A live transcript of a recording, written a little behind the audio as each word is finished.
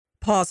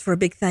pause for a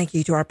big thank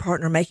you to our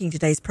partner making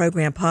today's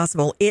program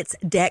possible. It's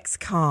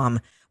Dexcom.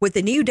 With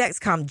the new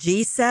Dexcom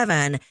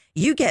G7,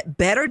 you get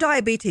better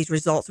diabetes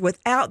results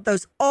without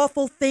those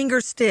awful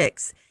finger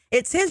sticks.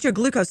 It sends your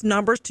glucose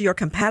numbers to your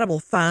compatible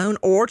phone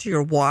or to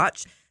your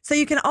watch, so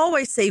you can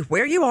always see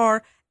where you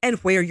are and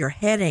where you're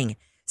heading.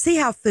 See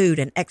how food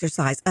and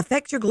exercise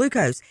affect your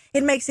glucose.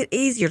 It makes it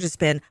easier to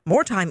spend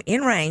more time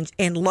in range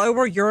and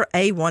lower your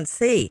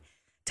A1C.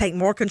 Take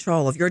more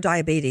control of your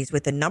diabetes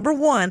with the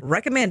 #1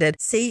 recommended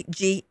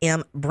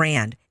CGM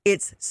brand.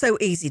 It's so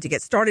easy to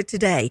get started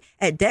today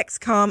at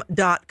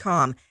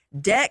Dexcom.com.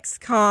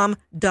 Dexcom.com.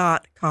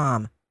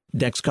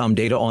 Dexcom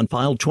data on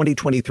file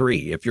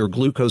 2023. If your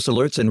glucose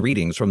alerts and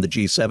readings from the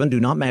G7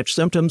 do not match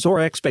symptoms or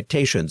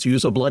expectations,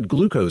 use a blood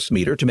glucose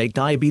meter to make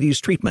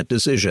diabetes treatment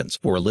decisions.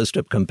 For a list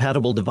of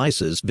compatible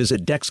devices,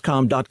 visit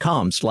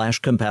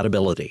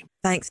Dexcom.com/compatibility.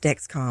 Thanks,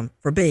 Dexcom,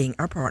 for being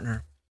our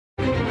partner.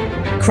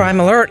 Crime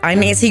Alert, I'm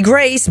Nancy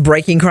Grace.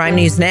 Breaking crime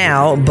news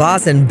now.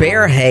 Boz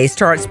Berhe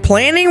starts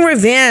planning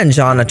revenge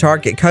on a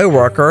Target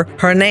co-worker,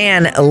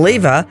 Hernan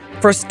Leva,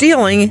 for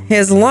stealing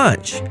his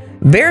lunch.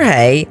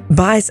 Berhe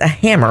buys a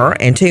hammer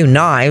and 2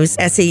 knives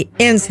as he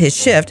ends his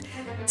shift,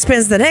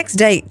 spends the next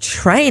day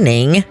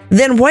training,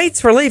 then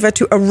waits for Leva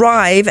to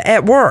arrive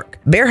at work.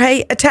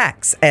 Berhe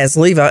attacks as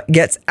Leva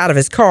gets out of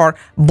his car,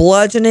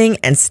 bludgeoning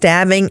and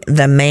stabbing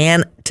the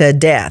man to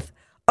death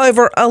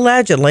over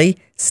allegedly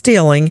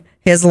stealing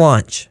his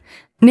lunch.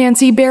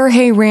 Nancy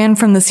Berhe ran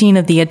from the scene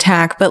of the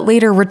attack, but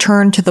later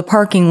returned to the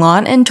parking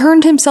lot and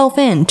turned himself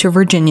in to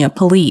Virginia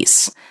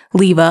police.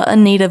 Leva, a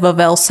native of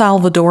El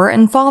Salvador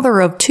and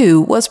father of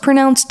 2, was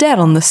pronounced dead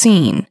on the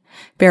scene.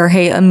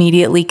 Berhe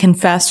immediately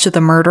confessed to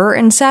the murder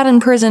and sat in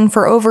prison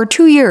for over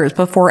 2 years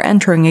before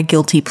entering a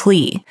guilty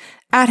plea.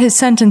 At his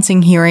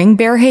sentencing hearing,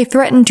 Berhe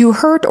threatened to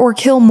hurt or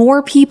kill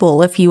more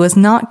people if he was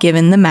not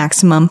given the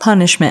maximum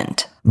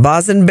punishment.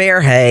 Boz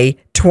Berhe,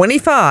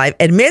 25,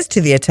 admits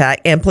to the attack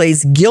and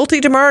pleads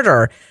guilty to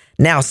murder,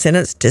 now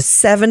sentenced to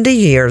 70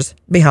 years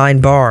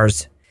behind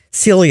bars.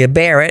 Celia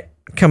Barrett,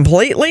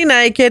 completely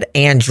naked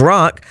and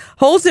drunk,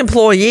 holds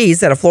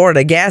employees at a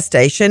Florida gas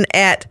station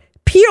at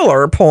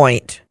peeler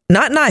point,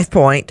 not knife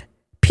point,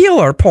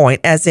 peeler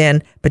point, as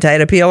in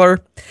potato peeler.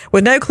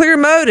 With no clear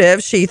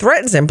motive, she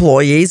threatens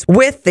employees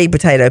with the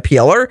potato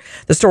peeler.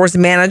 The store's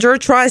manager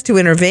tries to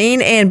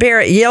intervene, and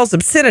Barrett yells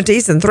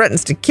obscenities and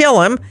threatens to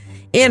kill him.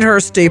 In her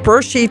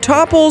stupor, she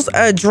topples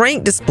a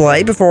drink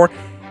display before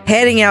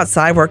heading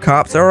outside where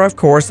cops are, of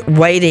course,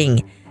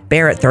 waiting.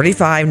 Barrett,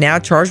 35, now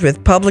charged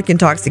with public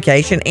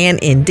intoxication and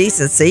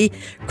indecency,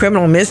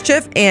 criminal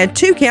mischief, and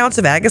 2 counts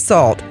of ag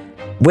assault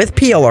with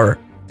peeler.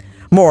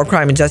 More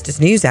crime and justice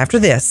news after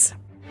this.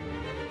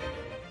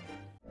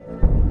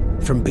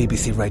 From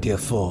BBC Radio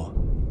 4,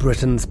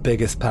 Britain's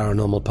biggest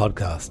paranormal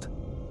podcast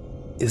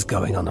is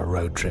going on a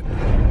road trip.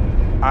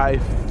 I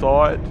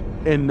thought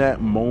in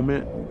that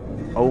moment,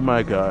 oh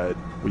my God,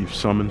 we've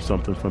summoned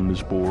something from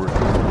this board.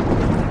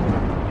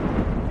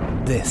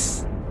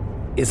 This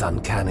is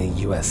Uncanny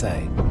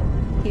USA.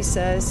 He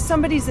says,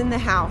 somebody's in the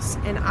house,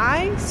 and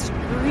I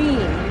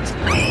screamed.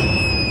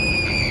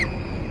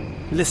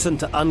 Listen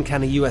to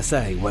Uncanny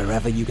USA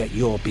wherever you get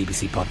your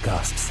BBC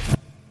podcasts,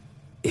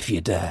 if you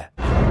dare.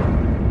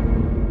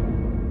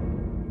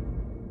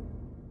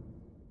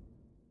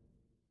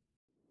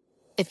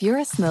 If you're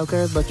a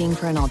smoker looking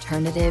for an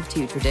alternative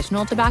to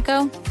traditional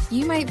tobacco,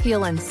 you might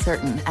feel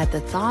uncertain at the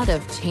thought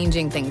of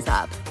changing things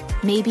up.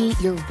 Maybe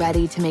you're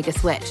ready to make a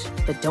switch,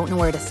 but don't know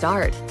where to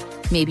start.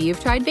 Maybe you've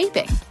tried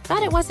vaping,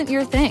 thought it wasn't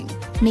your thing.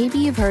 Maybe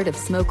you've heard of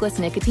smokeless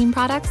nicotine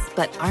products,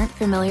 but aren't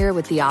familiar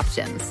with the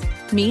options.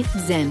 Meet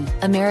Zyn,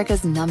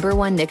 America's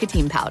 #1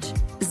 nicotine pouch.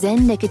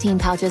 Zyn nicotine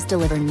pouches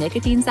deliver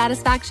nicotine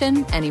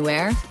satisfaction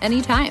anywhere,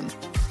 anytime.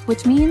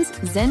 Which means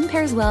Zyn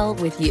pairs well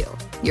with you,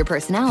 your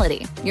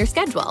personality, your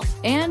schedule,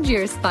 and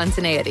your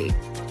spontaneity.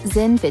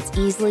 Zyn fits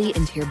easily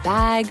into your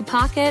bag,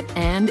 pocket,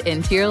 and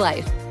into your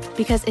life.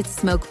 Because it's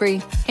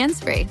smoke-free,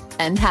 hands-free,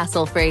 and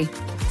hassle-free.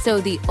 So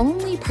the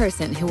only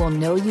person who will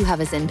know you have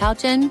a Zyn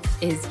pouch in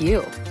is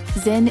you.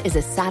 Zyn is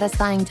a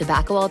satisfying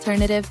tobacco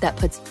alternative that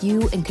puts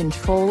you in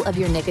control of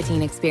your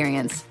nicotine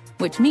experience,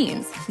 which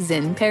means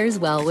Zyn pairs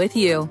well with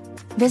you.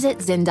 Visit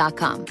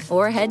Zyn.com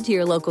or head to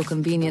your local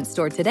convenience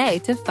store today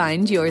to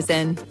find your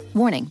Zyn.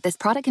 Warning, this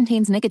product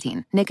contains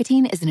nicotine.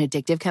 Nicotine is an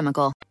addictive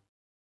chemical.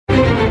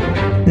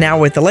 Now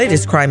with the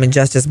latest crime and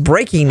justice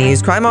breaking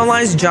news, Crime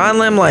Online's John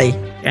Limley.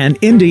 An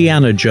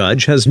Indiana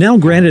judge has now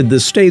granted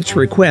the state's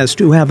request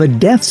to have a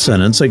death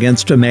sentence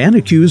against a man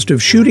accused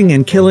of shooting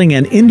and killing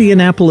an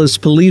Indianapolis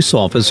police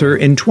officer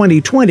in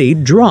 2020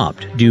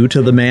 dropped due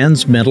to the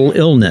man's mental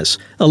illness.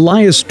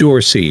 Elias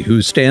Dorsey,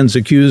 who stands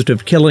accused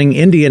of killing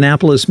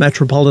Indianapolis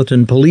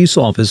Metropolitan Police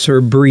Officer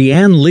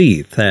Breanne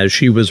Leath as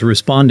she was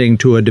responding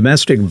to a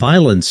domestic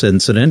violence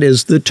incident,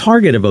 is the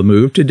target of a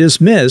move to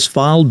dismiss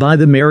filed by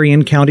the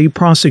Marion County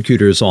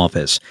Prosecutor's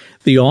Office.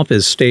 The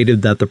office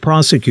stated that the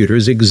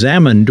prosecutors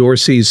examined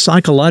Dorsey's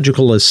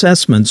psychological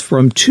assessments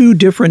from 2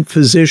 different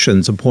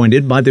physicians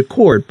appointed by the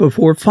court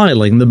before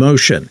filing the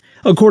motion.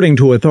 According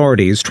to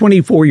authorities,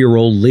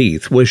 24-year-old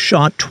Leith was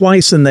shot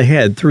twice in the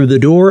head through the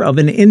door of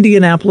an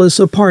Indianapolis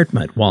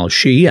apartment while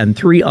she and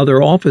 3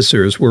 other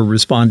officers were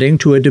responding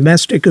to a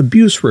domestic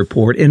abuse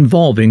report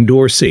involving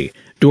Dorsey.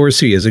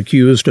 Dorsey is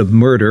accused of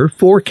murder,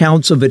 4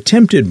 counts of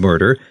attempted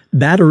murder,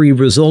 battery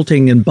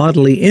resulting in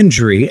bodily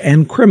injury,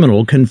 and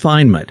criminal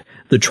confinement.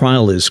 The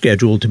trial is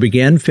scheduled to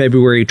begin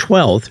February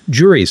 12th.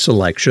 Jury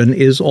selection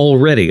is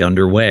already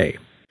underway.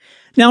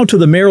 Now to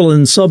the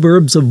Maryland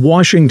suburbs of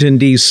Washington,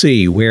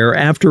 D.C., where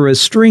after a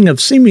string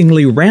of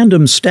seemingly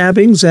random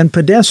stabbings and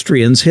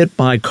pedestrians hit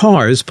by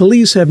cars,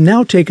 police have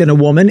now taken a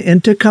woman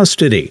into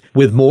custody.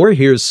 With more,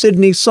 here's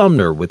Sydney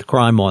Sumner with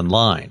Crime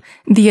Online.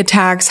 The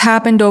attacks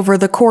happened over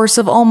the course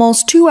of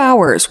almost 2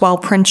 hours while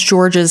Prince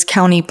George's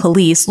County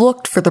Police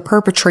looked for the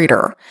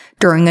perpetrator.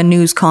 During a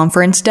news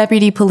conference,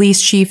 Deputy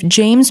Police Chief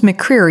James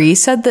McCreary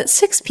said that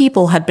 6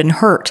 people had been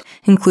hurt,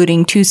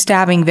 including 2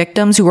 stabbing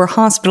victims who were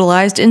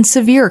hospitalized in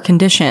severe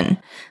condition.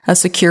 A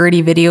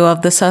security video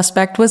of the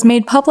suspect was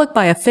made public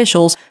by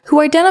officials who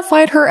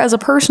identified her as a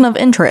person of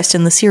interest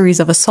in the series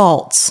of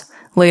assaults.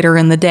 Later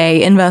in the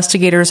day,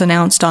 investigators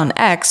announced on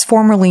X,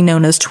 formerly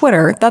known as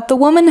Twitter, that the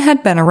woman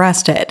had been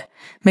arrested.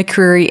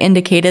 McCreary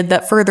indicated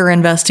that further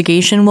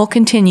investigation will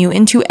continue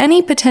into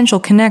any potential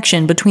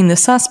connection between the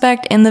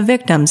suspect and the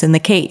victims in the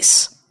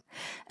case.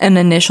 An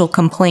initial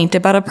complaint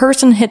about a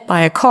person hit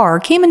by a car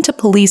came into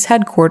police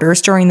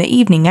headquarters during the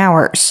evening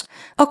hours.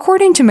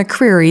 According to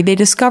McCreary, they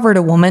discovered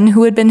a woman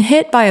who had been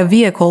hit by a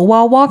vehicle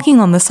while walking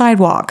on the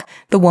sidewalk.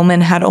 The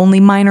woman had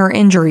only minor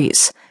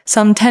injuries.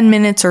 Some 10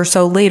 minutes or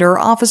so later,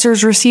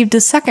 officers received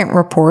a second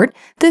report,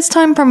 this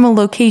time from a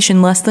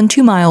location less than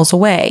 2 miles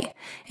away.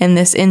 In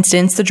this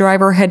instance, the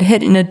driver had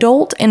hit an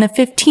adult and a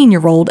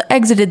 15-year-old,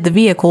 exited the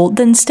vehicle,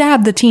 then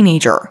stabbed the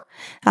teenager.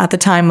 At the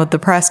time of the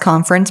press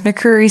conference,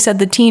 McCreary said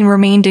the teen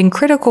remained in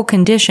critical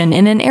condition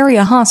in an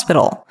area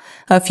hospital.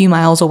 A few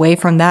miles away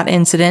from that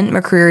incident,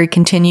 McCreary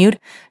continued,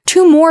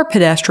 2 more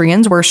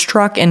pedestrians were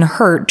struck and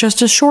hurt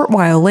just a short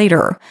while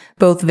later.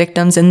 Both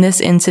victims in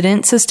this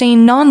incident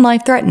sustained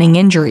non-life-threatening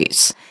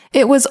injuries.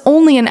 It was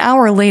only an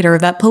hour later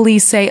that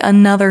police say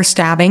another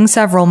stabbing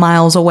several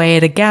miles away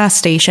at a gas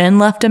station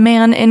left a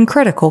man in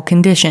critical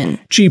condition.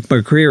 Chief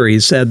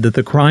McCreary said that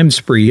the crime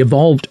spree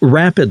evolved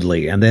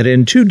rapidly and that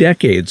in 2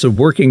 decades of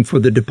working for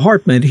the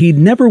department, he'd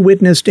never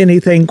witnessed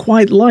anything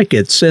quite like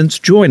it since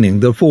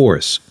joining the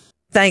force.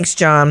 Thanks,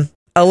 John.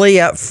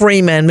 Aaliyah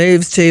Freeman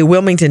moves to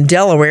Wilmington,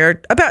 Delaware,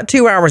 about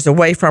 2 hours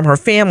away from her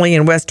family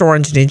in West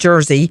Orange, New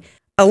Jersey.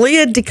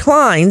 Aaliyah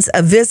declines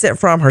a visit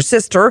from her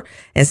sister,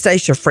 and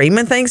Stacia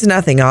Freeman thinks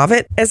nothing of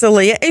it as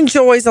Aaliyah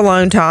enjoys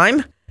alone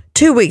time.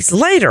 2 weeks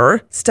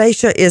later,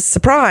 Stacia is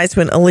surprised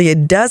when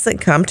Aaliyah doesn't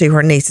come to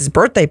her niece's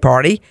birthday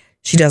party.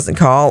 She doesn't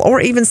call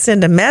or even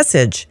send a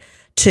message.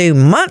 2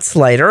 months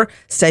later,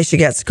 Stacia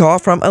gets a call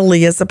from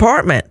Aaliyah's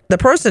apartment. The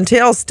person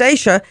tells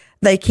Stacia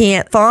they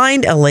can't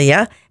find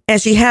Aaliyah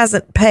and she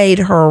hasn't paid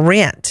her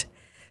rent.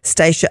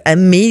 Stacia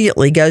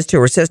immediately goes to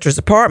her sister's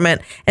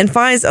apartment and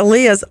finds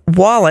Aaliyah's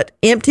wallet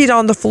emptied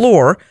on the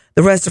floor,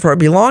 the rest of her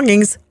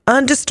belongings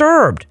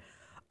undisturbed.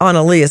 On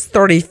Aaliyah's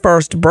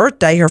 31st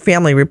birthday, her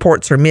family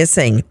reports her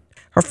missing.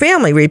 Her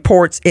family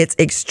reports it's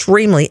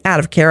extremely out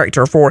of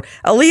character for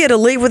Aaliyah to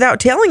leave without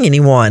telling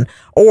anyone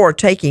or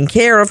taking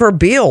care of her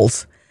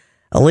bills.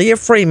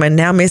 Aaliyah Freeman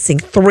now missing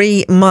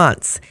 3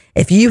 months.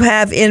 If you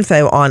have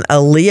info on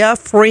Aaliyah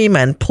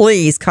Freeman,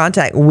 please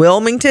contact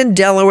Wilmington,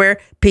 Delaware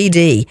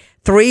PD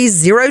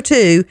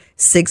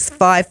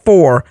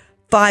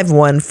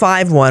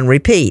 302-654-5151.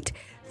 Repeat,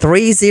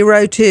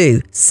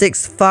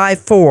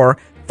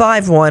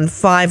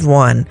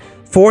 302-654-5151.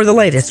 For the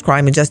latest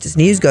crime and justice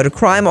news, go to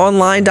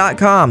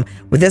crimeonline.com.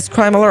 With this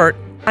crime alert,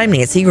 I'm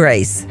Nancy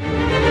Grace.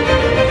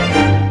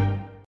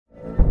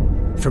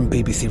 From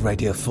BBC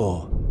Radio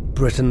 4,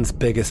 Britain's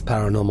biggest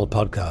paranormal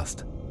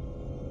podcast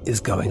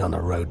is going on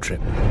a road trip.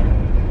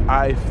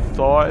 I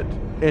thought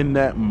in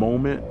that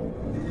moment,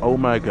 oh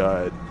my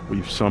God,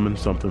 we've summoned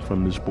something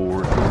from this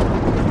board.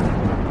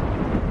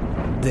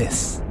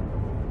 This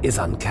is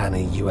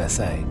Uncanny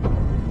USA.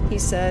 He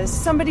says,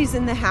 somebody's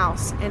in the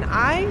house, and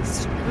I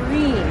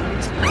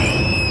screamed.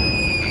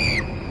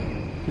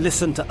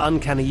 Listen to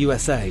Uncanny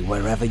USA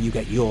wherever you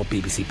get your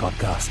BBC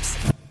podcasts,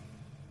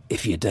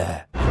 if you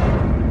dare.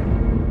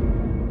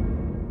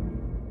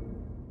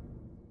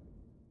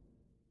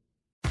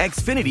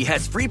 Xfinity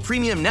has free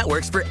premium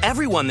networks for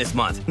everyone this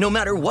month, no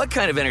matter what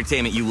kind of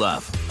entertainment you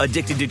love.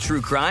 Addicted to true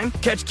crime?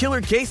 Catch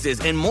killer cases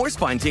and more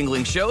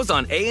spine-tingling shows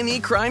on A&E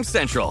Crime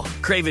Central.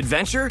 Crave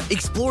adventure?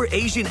 Explore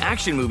Asian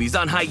action movies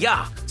on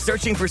Hi-Ya.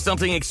 Searching for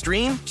something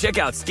extreme? Check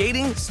out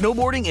skating,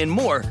 snowboarding, and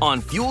more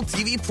on Fuel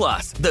TV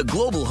Plus, the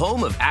global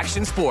home of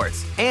action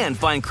sports. And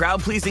find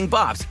crowd-pleasing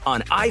bops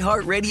on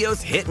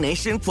iHeartRadio's Hit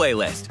Nation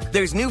playlist.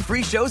 There's new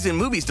free shows and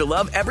movies to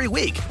love every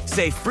week.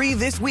 Say free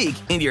this week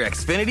in your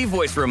Xfinity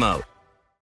voice remote.